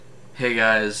Hey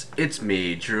guys, it's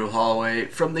me, Drew Holloway,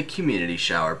 from the Community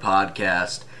Shower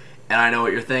Podcast. And I know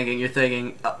what you're thinking. You're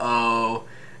thinking, uh-oh,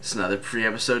 it's another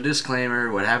pre-episode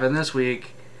disclaimer. What happened this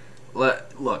week?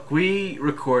 Look, we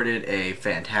recorded a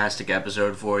fantastic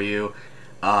episode for you.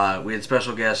 We had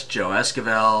special guest Joe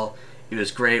Esquivel. It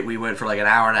was great. We went for like an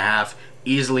hour and a half.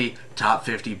 Easily top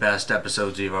 50 best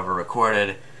episodes we've ever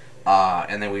recorded.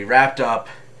 And then we wrapped up,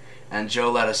 and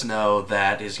Joe let us know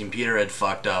that his computer had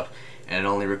fucked up and it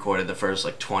only recorded the first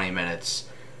 20 minutes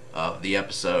of the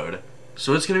episode.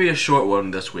 So it's going to be a short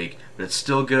one this week, but it's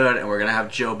still good, and we're going to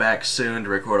have Joe back soon to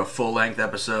record a full-length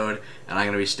episode, and I'm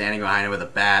going to be standing behind him with a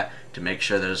bat to make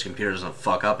sure that his computer doesn't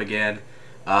fuck up again.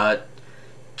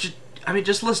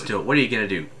 Just listen to it. What are you going to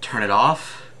do? Turn it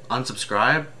off?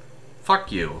 Unsubscribe? Fuck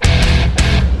you.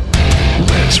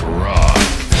 Let's rock.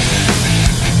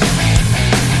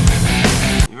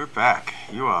 You're back.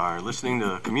 You are listening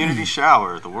to Community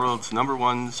Shower, the world's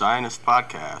 #1 Zionist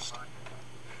podcast.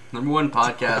 #1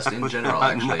 podcast in general,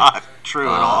 actually. Not true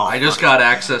at all. I just got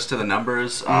access to the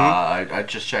numbers. I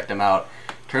just checked them out.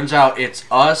 Turns out it's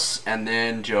us and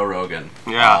then Joe Rogan.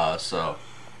 Yeah. So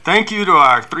thank you to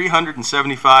our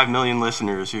 375 million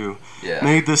listeners who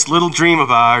made this little dream of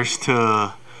ours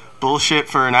to bullshit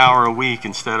for an hour a week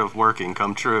instead of working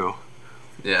come true.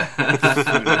 yeah.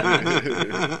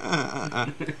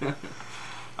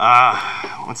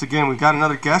 Once again, we got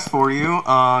another guest for you.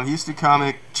 Houston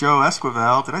comic Joe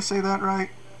Esquivel. Did I say that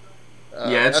right?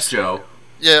 Yeah, it's Joe.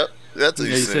 Yeah, that's what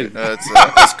you say. said- It's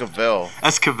Esquivel.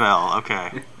 Esquivel.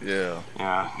 Okay. Yeah.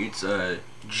 Yeah. It's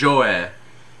Joe.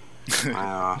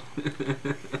 My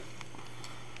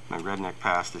redneck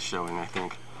past is showing, I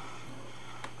think.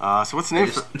 So what's the name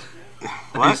for...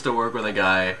 I used to work with a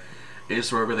guy. I used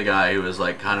to work with a guy who was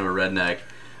kind of a redneck,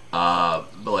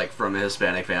 but from a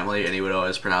Hispanic family, and he would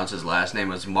always pronounce his last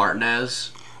name as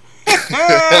Martinez.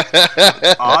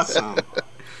 Awesome.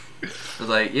 I was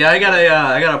like, yeah, I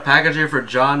got a package here for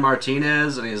John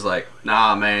Martinez, and he's like,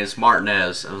 nah, man, it's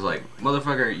Martinez. I was like,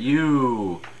 motherfucker,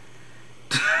 you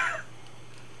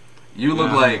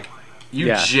look like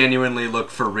you genuinely look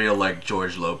for real like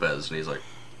George Lopez, and he's like,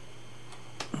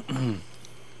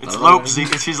 It's Lopesy.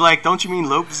 She's like, don't you mean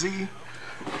Lopesy?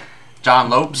 John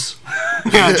Lopes,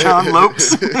 Yeah, John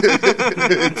Lopes.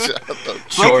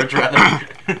 George rather.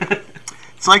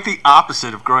 It's like the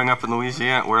opposite of growing up in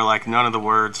Louisiana, where none of the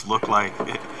words look like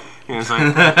it. It's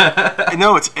like,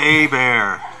 no, it's a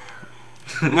bear.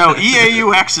 No,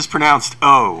 E-A-U-X is pronounced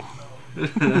O.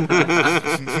 Is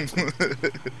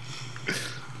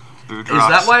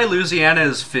that why Louisiana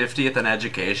is 50th in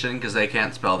education? Because they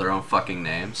can't spell their own fucking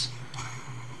names?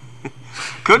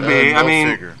 Could be. I mean,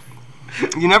 figure.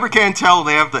 you never can tell if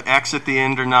they have the X at the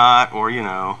end or not, or,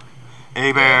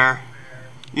 a bear.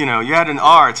 You add an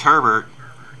R, it's Herbert.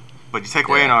 But you take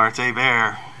away an R, it's a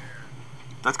bear.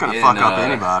 That's going to fuck up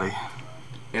anybody.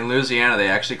 In Louisiana, they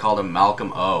actually called him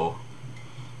Malcolm O.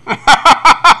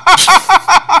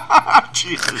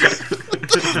 Jesus.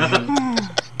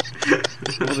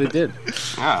 Well, they did.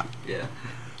 Yeah. Yeah.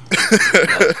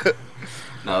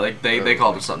 No, they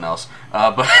called him something else.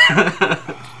 But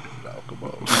Malcolm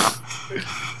O.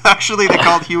 Actually, they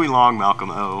called Huey Long Malcolm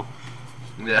O.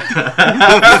 yeah.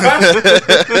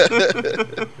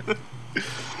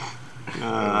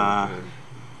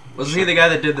 Wasn't he the guy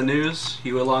that did the news?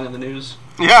 He went along in the news.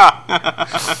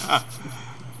 Yeah.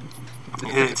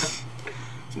 It's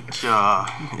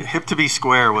Hip to be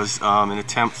Square was an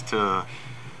attempt to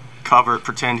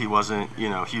pretend he wasn't,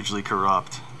 hugely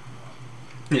corrupt.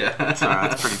 Yeah. So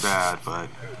that's pretty bad, but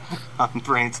on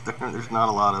Brainstorm, there's not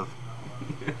a lot of...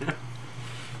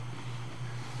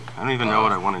 I don't even know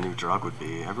what I want a new drug would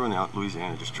be. Everyone out in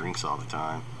Louisiana just drinks all the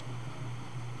time.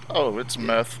 Oh, it's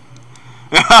meth.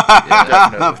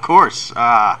 Yeah. Of course.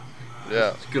 Yeah.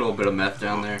 It's a good old bit of meth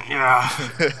down there. Yeah.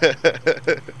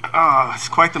 It's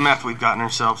quite the meth we've gotten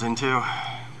ourselves into.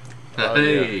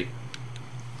 Hey.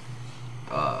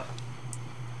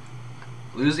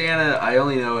 Louisiana, I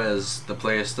only know as the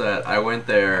place that I went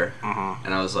there,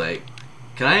 and I was like,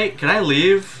 can I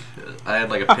leave? I had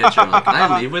a picture. I'm like, can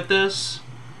I leave with this?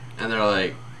 And they're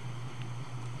like,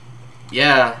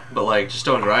 yeah, but just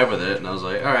don't drive with it. And I was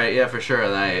like, all right, yeah, for sure.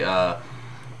 And I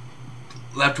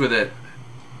left with it.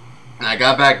 And I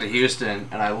got back to Houston,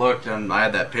 and I looked, and I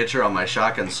had that picture on my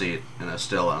shotgun seat, and I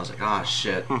was like, oh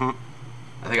shit, I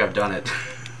think I've done it.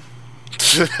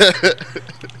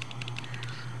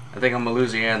 I think I'm a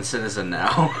Louisiana citizen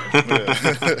now.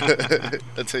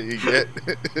 That's how you get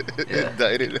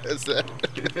indicted as that.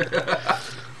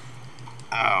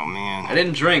 Oh man. I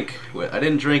didn't drink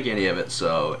any of it,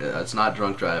 so it's not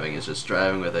drunk driving. It's just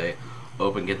driving with a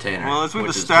open container. Well, as we've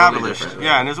which is established, totally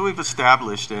different. and as we've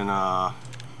established in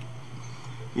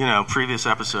previous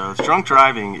episodes, drunk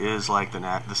driving is like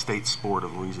the state sport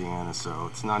of Louisiana. So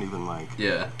it's not even like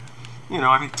Yeah.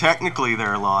 I mean, technically there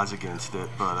are laws against it,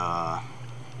 but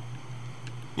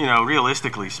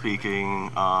realistically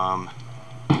speaking,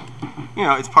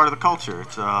 it's part of the culture.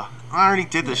 It's I already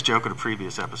did this joke in a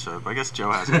previous episode, but I guess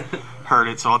Joe hasn't heard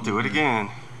it, so I'll do it again.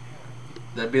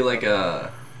 That'd be like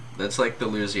that's like the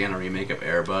Louisiana remake of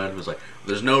Air Bud. It was like,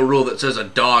 there's no rule that says a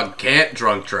dog can't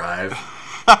drunk drive.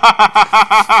 Look,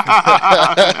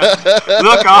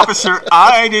 officer,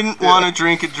 I didn't want to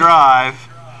drink and drive,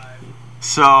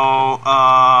 so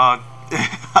I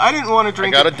didn't want to I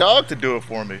drink. got a dog to do it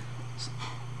for me.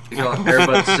 You call it Air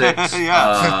Bud 6.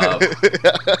 Yeah.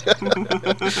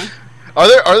 Are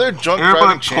there drunk Air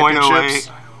driving Bud championships?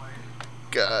 0.08.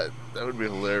 God, that would be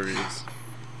hilarious.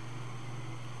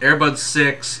 Air Bud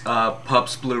 6,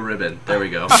 Pups Blue Ribbon. There we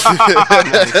go.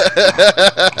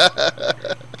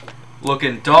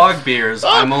 Looking dog beers.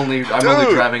 I'm only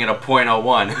driving at a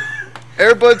 .01.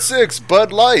 Air Bud 6,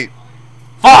 Bud Light.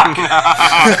 Fuck!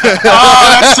 Oh,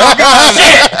 that's so good.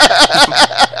 Shit!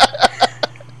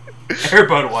 Air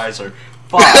Budweiser.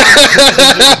 Fuck.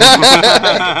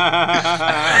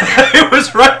 It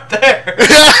was right there.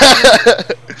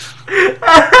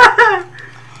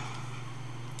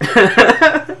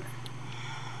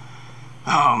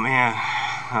 Oh man.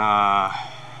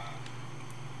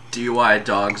 DUI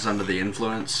dogs under the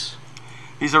influence.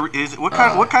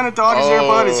 What kind of dog is Air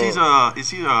Bud? Is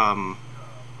he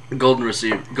Golden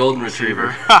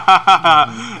retriever.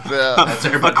 Yeah. That's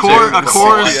Air a Bud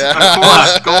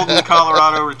Coors Golden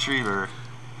Colorado Retriever.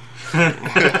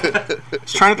 I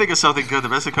was trying to think of something good. The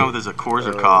best I come up with is a Coors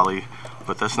Collie,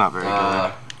 but that's not very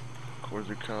good.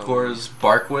 Coors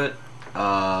Barkwit.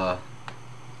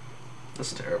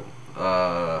 That's terrible.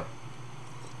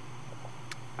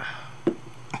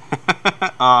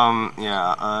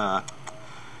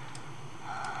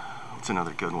 What's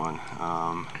another good one?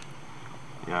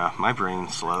 My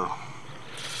brain's slow.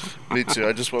 Me too.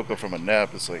 I just woke up from a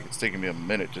nap. It's taking me a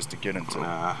minute just to get into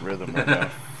rhythm right now.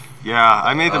 Yeah,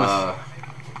 I made the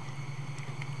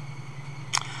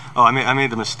I made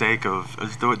the mistake of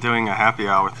doing a happy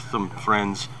hour with some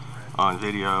friends on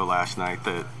video last night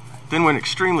that then went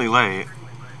extremely late,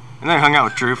 and then I hung out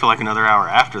with Drew for like another hour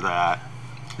after that.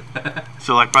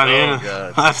 So like by the end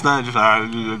of last night, just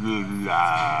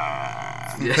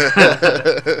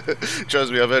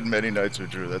Trust me, I've had many nights with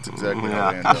Drew. That's exactly how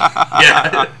I end up.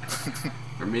 Yeah.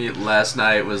 For me, last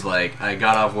night was like, I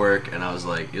got off work and I was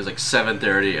like, it was like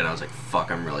 7:30 and I was like, fuck,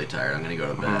 I'm really tired. I'm gonna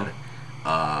go to bed.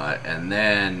 And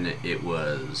then it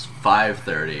was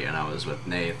 5:30 and I was with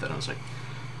Nath and I was like,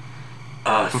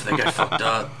 I think I fucked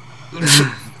up.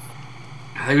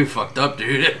 I think we fucked up,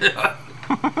 dude.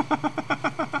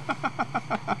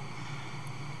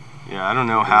 Yeah, I don't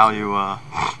know how you.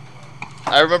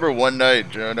 I remember one night,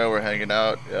 Joe and I were hanging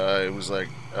out. It was like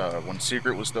when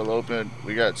Secret was still open.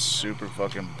 We got super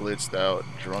fucking blitzed out,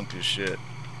 drunk as shit.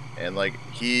 And like,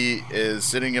 he is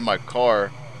sitting in my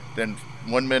car. Then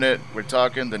 1 minute we're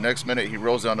talking, the next minute he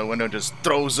rolls down the window and just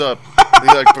throws up. He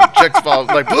like projectile,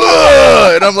 like,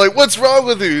 "Ugh!" And I'm like, "What's wrong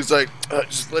with you?" He's like,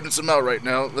 "Just letting some out right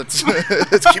now. Let's keep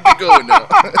it going now."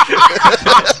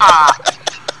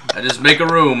 I just make a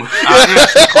room.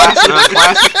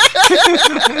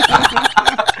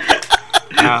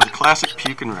 The classic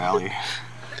puke and rally.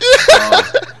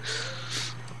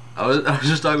 I was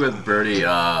just talking with Birdie.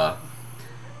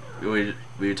 We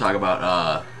were talking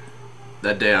about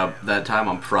that time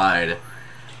on Pride.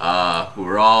 We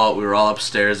were all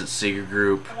upstairs at Secret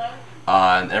Group,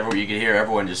 and you could hear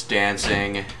everyone just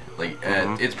dancing. Like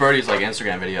it's Birdie's like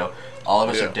Instagram video. All of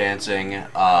us are dancing,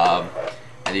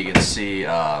 and you can see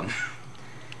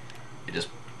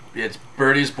it's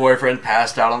Birdie's boyfriend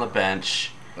passed out on the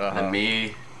bench, and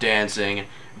me dancing.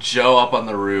 Joe up on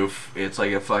the roof. It's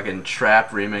like a fucking trap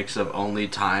remix of "Only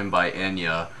Time" by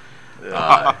Enya.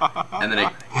 And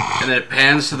then it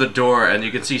pans to the door, and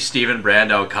you can see Stephen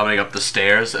Brando coming up the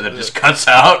stairs, and it just cuts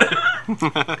out. And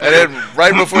then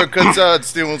right before it cuts out,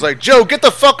 Steven was like, "Joe, get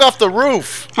the fuck off the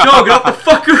roof!" Joe, get off the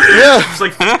fucking roof! Yeah. It's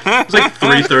like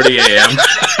 3:30 a.m.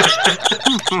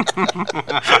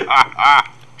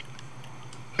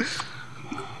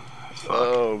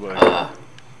 Oh my god.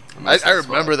 I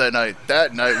remember that night.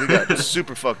 That night we got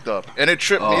super fucked up, and it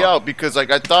tripped me out because like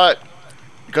I thought,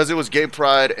 because it was gay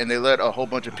pride and they let a whole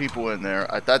bunch of people in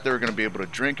there, I thought they were gonna be able to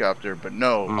drink after, but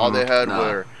no, all they had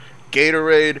were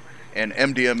Gatorade and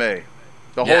MDMA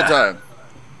the whole time.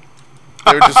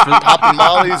 They were just popping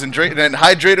mollies and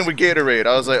hydrating with Gatorade.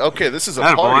 I was like, okay, this is a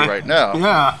Atta party boy. right now.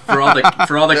 Yeah. For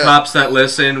all the cops that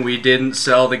listen, we didn't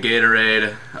sell the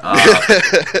Gatorade.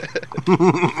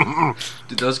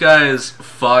 Dude, those guys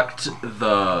fucked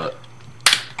the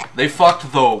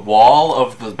wall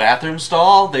of the bathroom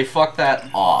stall. They fucked that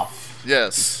off.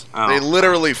 Yes. Oh. They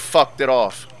literally fucked it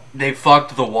off. They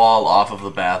fucked the wall off of the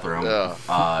bathroom. Yeah.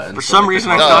 And For so, some like,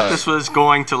 reason, I No. thought this was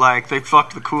going to, like, they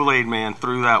fucked the Kool-Aid man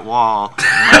through that wall.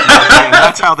 And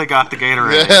that's how they got the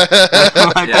Gatorade.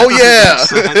 Like, Yeah. Oh, yeah.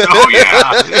 Oh,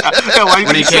 yeah. Yeah, why are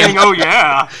When he you saying, came- oh,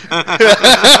 yeah? Oh,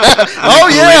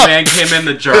 Kool-Aid yeah. Man came in,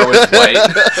 the jar was white.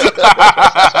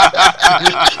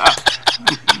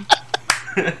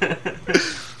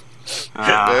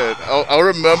 Man, I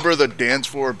remember the dance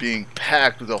floor being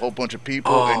packed with a whole bunch of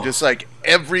people Oh. and just like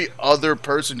every other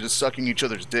person just sucking each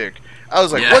other's dick. I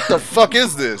was like, Yeah. what the fuck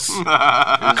is this?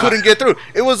 Couldn't get through.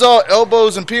 It was all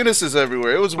elbows and penises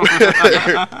everywhere. It was weird.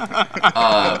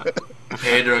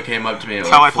 Pedro came up to me at That's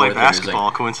how I like play 4:30.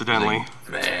 basketball, coincidentally.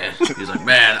 He's like,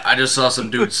 man, I just saw some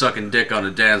dude sucking dick on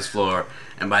the dance floor,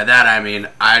 and by that I mean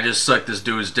I just sucked this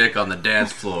dude's dick on the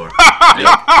dance floor. And he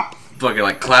fucking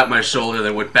like clapped my shoulder,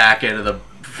 then went back into the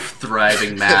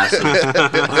thriving mass of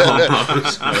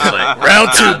homos. I was like, Round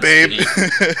two, babe.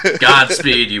 Godspeed,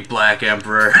 Godspeed, you Black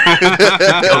Emperor. Go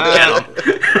get him.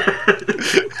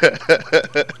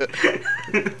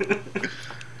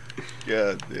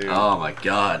 God, dude. Oh my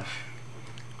God,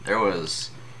 there was.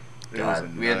 It was a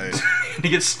God, we had night. to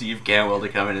get Steve Cantwell to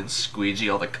come in and squeegee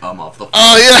all the cum off the floor.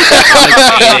 Oh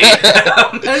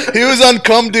yeah, Like, he was on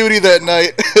cum duty that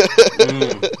night.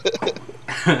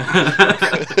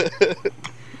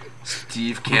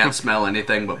 Steve can't smell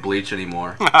anything but bleach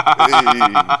anymore.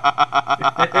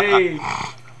 Hey. Hey.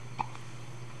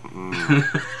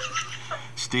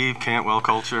 Steve Cantwell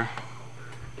culture.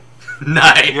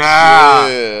 Nice.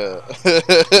 Yeah. Yeah.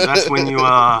 That's when you,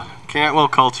 Cantwell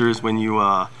culture is when you,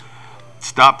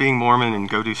 stop being Mormon and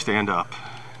go do stand-up.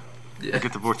 Yeah.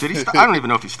 Get divorced. Did he? I don't even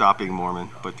know if he stopped being Mormon,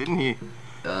 but didn't he?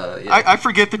 Yeah. I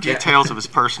forget the details of his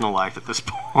personal life at this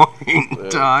point in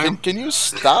time. Can you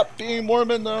stop being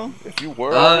Mormon though? If you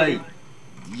were.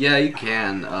 Yeah, you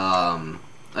can.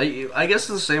 I guess it's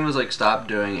the same as like stop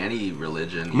doing any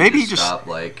religion. You Maybe just just- stop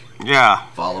like Yeah.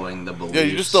 following the beliefs. Yeah,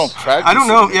 you just don't practice. I don't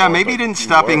know. it Yeah, anymore, maybe he but didn't you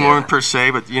stop were. being Mormon per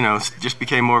se, but just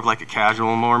became more of like a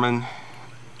casual Mormon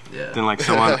Yeah. than like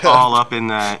someone all up in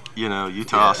that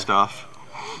Utah Yeah. stuff.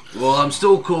 Well, I'm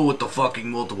still cool with the fucking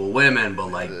multiple women, but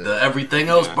like the everything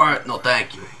else part, no,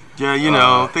 thank you.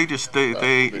 Yeah, they just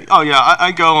they. Oh yeah,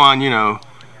 I go on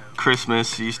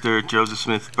Christmas, Easter, Joseph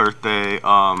Smith's birthday.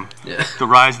 Yeah. The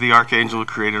rise of the Archangel who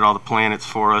created all the planets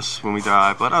for us when we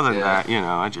die. But other than Yeah. that,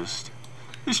 I just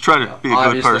try to be a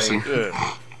good Obviously. person.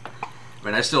 Yeah. I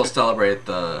mean, I still celebrate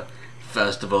the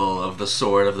festival of the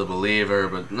Sword of the Believer,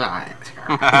 but nah,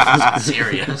 it's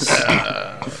serious.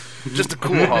 Just the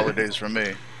cool holidays for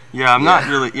me. Yeah, I'm not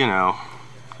Yeah. really,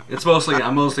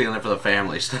 I'm mostly in there for the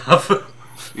family stuff.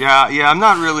 Yeah, I'm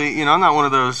not really, I'm not one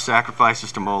of those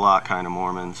sacrifices to Moloch kind of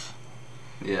Mormons.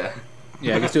 Yeah.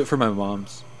 Yeah, I just do it for my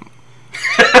mom's.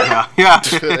 Yeah.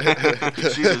 She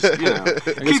just, I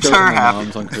just keeps go her with my happy.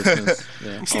 mom's on Christmas.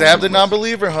 Yeah. Stab the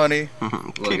non-believer, honey.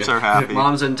 Keeps Look, her happy. If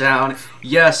mom's in town,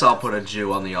 yes, I'll put a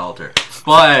Jew on the altar.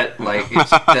 But like,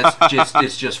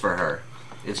 it's just for her.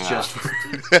 It's just for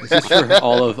her. This is for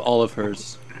all of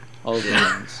hers. All of the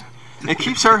moms. It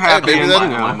keeps her happy, maybe and, that's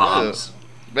My mom's.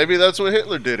 Maybe that's what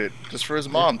Hitler did it, just for his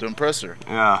mom to impress her.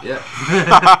 Yeah. Yeah.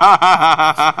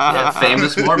 Yeah,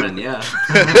 famous Mormon. Yeah.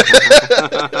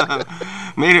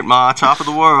 Made it, Ma, top of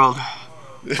the world.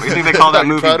 What do you think they call that You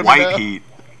movie? proud of me White now? Heat.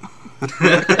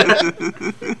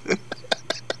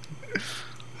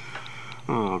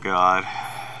 Oh, God.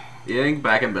 You think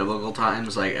back in biblical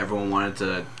times, like everyone wanted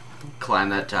to climb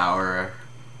that tower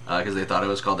because they thought it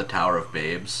was called the Tower of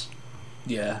Babes.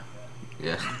 Yeah.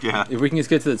 Yeah. Yeah. If we can just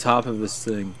get to the top of this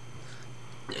thing,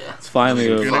 Yeah. it's finally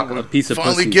You're a piece of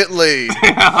Finally pussy. get laid.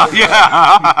 Yeah.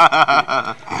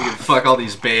 You can fuck all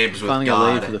these babes with Finally get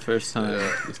laid God. for the first time.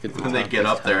 Let's get to the And they top get of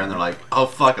up this there tower. and they're like, "Oh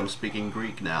fuck, I'm speaking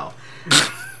Greek now."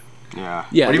 Yeah.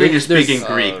 Yeah, What do you mean you're there's- speaking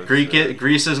Greek? Oh,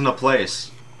 Greece isn't a place.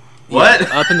 yeah,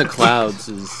 What? up in the clouds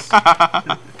is.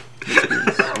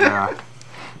 Yeah.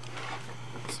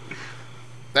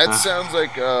 That sounds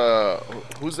like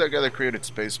who's that guy that created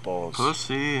Spaceballs?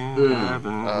 Pussy in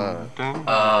heaven.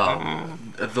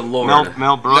 The Lord.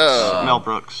 Mel Brooks. No. Mel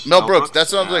Brooks. Mel Brooks. That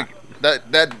sounds Yeah.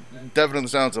 like that definitely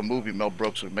sounds a movie Mel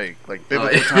Brooks would make, like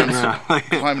biblical yeah. times Yeah.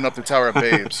 climbing up the Tower of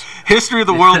Babes. History of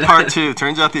the World Part 2.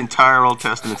 Turns out the entire Old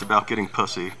Testament's about getting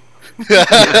pussy.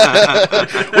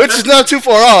 Which is not too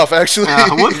far off, actually.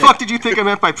 What the fuck did you think I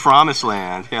meant by promised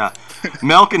land? Yeah.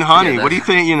 Milk and honey. Yeah, What do you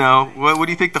think, what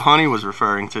do you think the honey was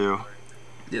referring to?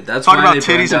 Yeah, that's Talk why about they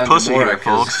burned titties and down pussy Gomorrah, here,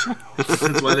 folks.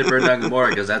 That's why they burned down Gomorrah,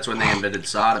 because that's when they invented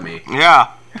sodomy.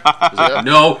 Yeah. Like,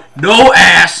 no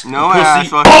ass, No pussy ass,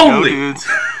 fucking no only. dudes.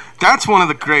 That's one of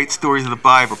the great stories of the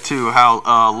Bible, too, how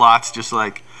Lot's just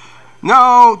like,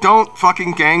 no, don't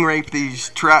fucking gang rape these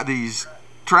travelers.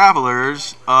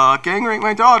 Gang rape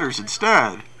my daughters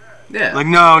instead. Yeah. Like,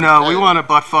 no, we want to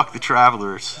butt fuck the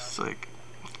travelers. It's like,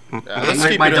 Gang Let's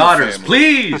rape keep my it in the daughters, family.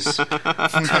 please.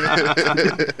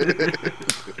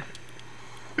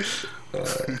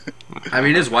 I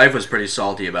mean, his wife was pretty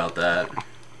salty about that.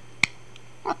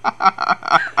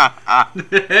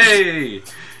 Hey.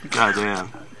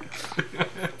 goddamn.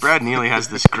 Brad Neely has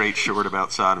this great short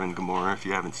about Sodom and Gomorrah, if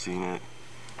you haven't seen it.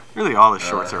 Really, all his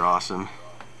shorts are awesome.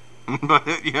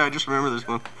 But, yeah, I just remember this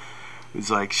one. It's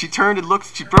like, she turned and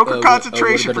looked, she broke her what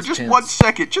concentration about for his just pants? 1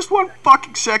 second. Just 1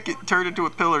 fucking second, and turned into a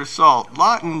pillar of salt.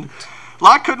 Lot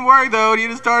couldn't worry, though. He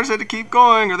and his daughters had to keep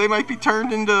going, or they might be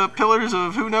turned into pillars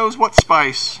of who knows what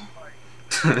spice.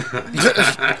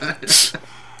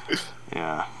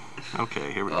 Yeah.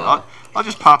 Okay, here we go. I'll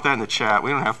just pop that in the chat. We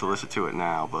don't have to listen to it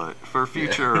now, but for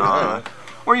future, or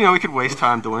we could waste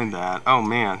time doing that. Oh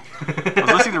man, I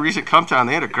was listening to recent Cumtown.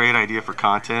 They had a great idea for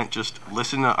content. Just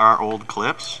listen to our old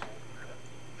clips.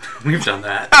 We've done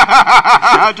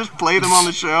that. Just play them on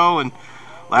the show and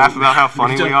laugh about how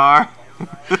funny we are.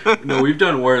 No, we've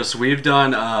done worse. We've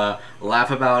done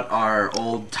laugh about our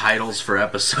old titles for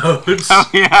episodes. Oh,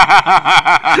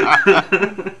 yeah.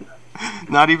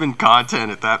 Not even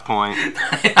content at that point.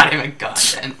 Not even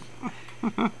content.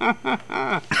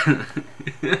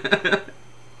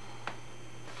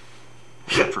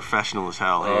 Professional as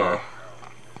hell here.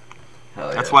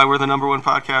 Hell That's yeah. why we're the #1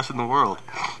 podcast in the world.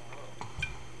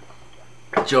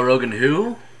 Joe Rogan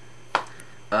who?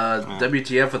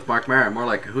 WTF with Mark Maron. More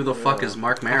like, who the fuck is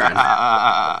Mark Maron?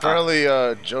 Apparently,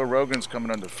 Joe Rogan's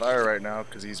coming under fire right now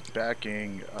because he's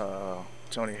backing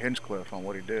Tony Hinchcliffe on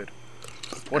what he did.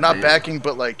 Well, not Yeah. backing,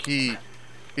 but like he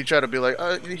tried to be like,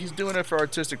 he's doing it for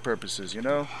artistic purposes, you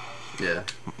know? Yeah.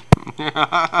 I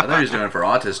thought he was doing it for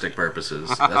autistic purposes.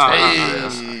 That's what it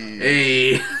is.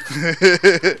 Hey.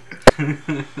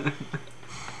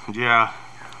 Yeah.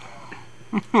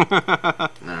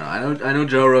 I know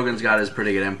Joe Rogan's got his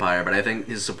pretty good empire, but I think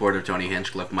his support of Tony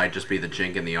Hinchcliffe might just be the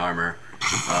chink in the armor.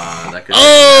 That could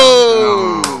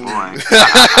Oh boy.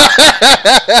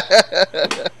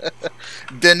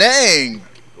 Denang!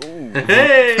 Ooh.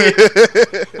 Hey!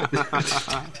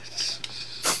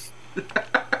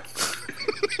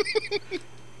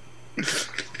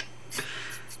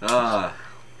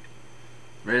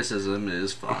 Racism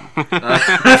is fun. Wasn't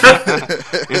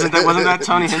that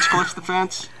Tony Hinchcliffe's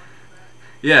defense?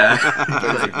 Yeah.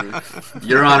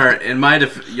 Your Honor,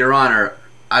 Your Honor,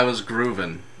 I was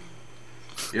grooving.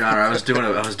 Your Honor, I was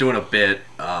doing a bit.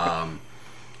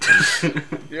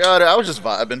 Yeah, I was just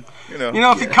vibing, you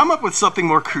know. If you come up with something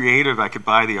more creative, I could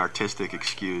buy the artistic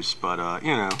excuse. But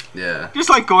Yeah. just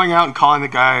like going out and calling the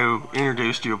guy who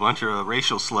introduced you a bunch of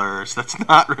racial slurs, that's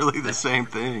not really the same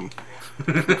thing.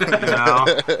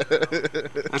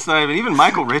 That's not even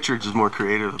Michael Richards is more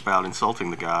creative about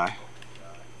insulting the guy.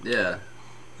 Yeah.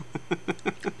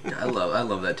 I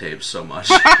love that tape so much.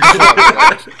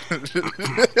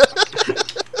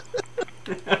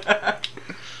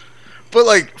 But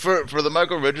like for the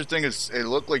Michael Richards thing, it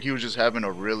looked like he was just having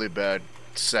a really bad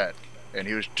set, and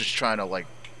he was just trying to like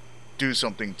do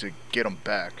something to get him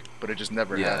back, but it just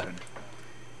never happened.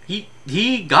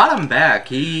 He got him back.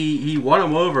 He won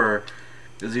him over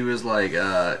because he was like,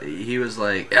 yeah,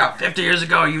 50 years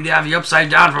ago you'd have you upside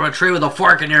down from a tree with a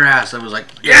fork in your ass. I was like,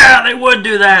 yeah, they would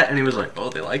do that. And he was like, oh,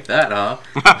 they like that, huh?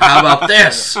 How about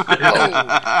this? Oh,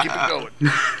 keep it going.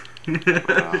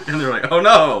 And they're like, oh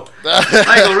no,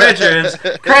 Michael Richards,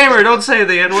 Kramer, don't say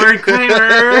the N-word,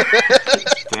 Kramer.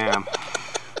 Damn.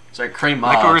 Sorry, Kramer.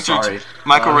 Michael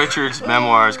Richards'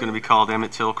 memoir is going to be called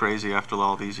Emmett Till Crazy after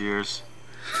all these years.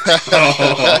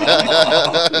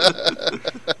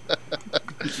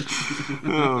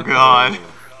 Oh God.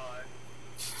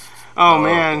 Oh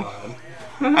man.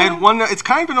 I had one. It's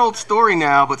kind of an old story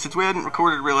now, but since we hadn't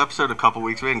recorded a real episode in a couple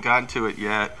weeks, we hadn't gotten to it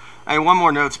yet. I had one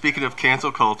more note. Speaking of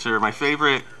cancel culture, my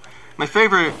favorite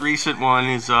recent one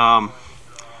is Bob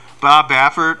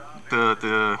Baffert,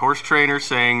 the horse trainer,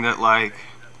 saying that like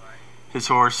his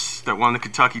horse that won the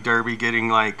Kentucky Derby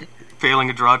failing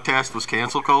a drug test was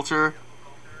cancel culture.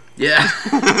 Yeah.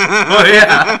 Oh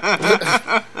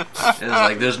yeah. It's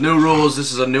like there's new rules.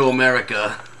 This is a new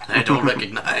America I don't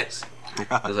recognize.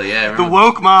 I was like, yeah, I The remember.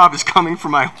 woke mob is coming for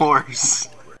my horse.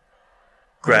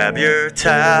 Grab your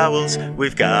towels,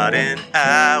 we've got an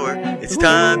hour. It's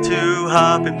time to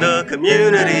hop in the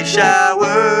community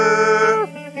shower.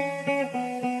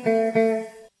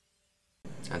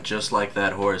 And just like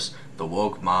that horse, the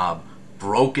woke mob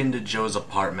broke into Joe's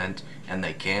apartment and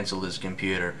they canceled his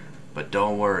computer. But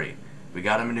don't worry, we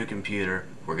got him a new computer.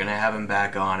 We're going to have him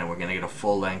back on and we're going to get a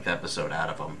full-length episode out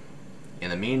of him.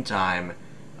 In the meantime,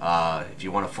 if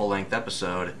you want a full-length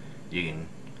episode, you can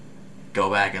go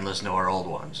back and listen to our old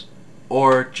ones.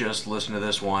 Or just listen to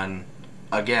this one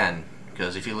again,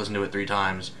 because if you listen to it 3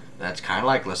 times, that's kind of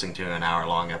like listening to an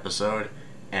hour-long episode.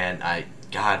 And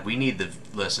God, we need the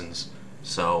listens.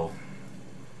 So,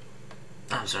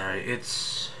 I'm sorry,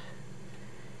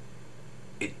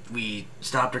 we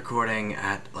stopped recording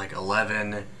at like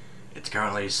 11. It's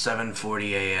currently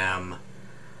 7:40 a.m.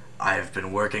 I've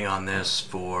been working on this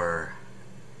for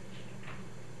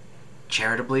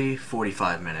charitably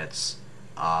 45 minutes.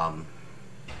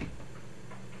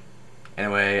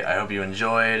 Anyway, I hope you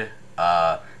enjoyed.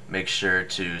 Make sure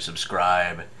to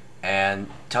subscribe and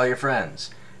tell your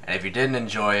friends. And if you didn't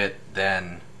enjoy it,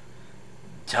 then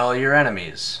tell your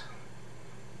enemies.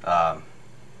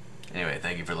 Anyway,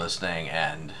 thank you for listening,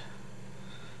 and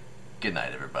good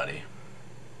night, everybody.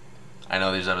 I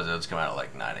know these episodes come out at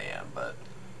like 9 a.m., but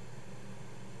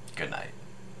good night.